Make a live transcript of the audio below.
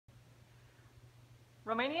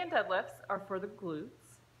Romanian deadlifts are for the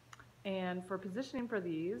glutes, and for positioning for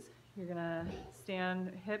these, you're gonna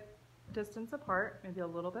stand hip distance apart, maybe a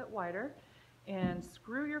little bit wider, and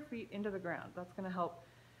screw your feet into the ground. That's gonna help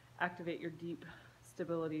activate your deep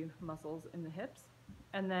stability muscles in the hips.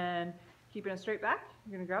 And then keeping a straight back,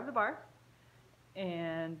 you're gonna grab the bar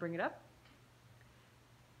and bring it up.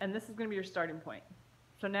 And this is gonna be your starting point.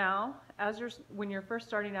 So now, when you're first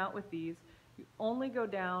starting out with these, you only go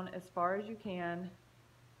down as far as you can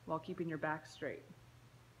while keeping your back straight.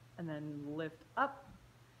 And then lift up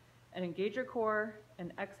and engage your core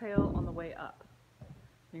and exhale on the way up.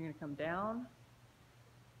 You're gonna come down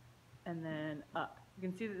and then up. You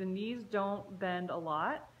can see that the knees don't bend a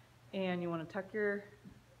lot, and you wanna tuck your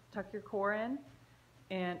core in.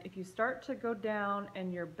 And if you start to go down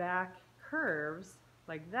and your back curves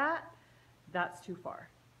like that, that's too far.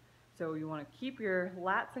 So you wanna keep your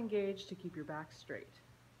lats engaged to keep your back straight.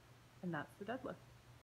 And that's the deadlift.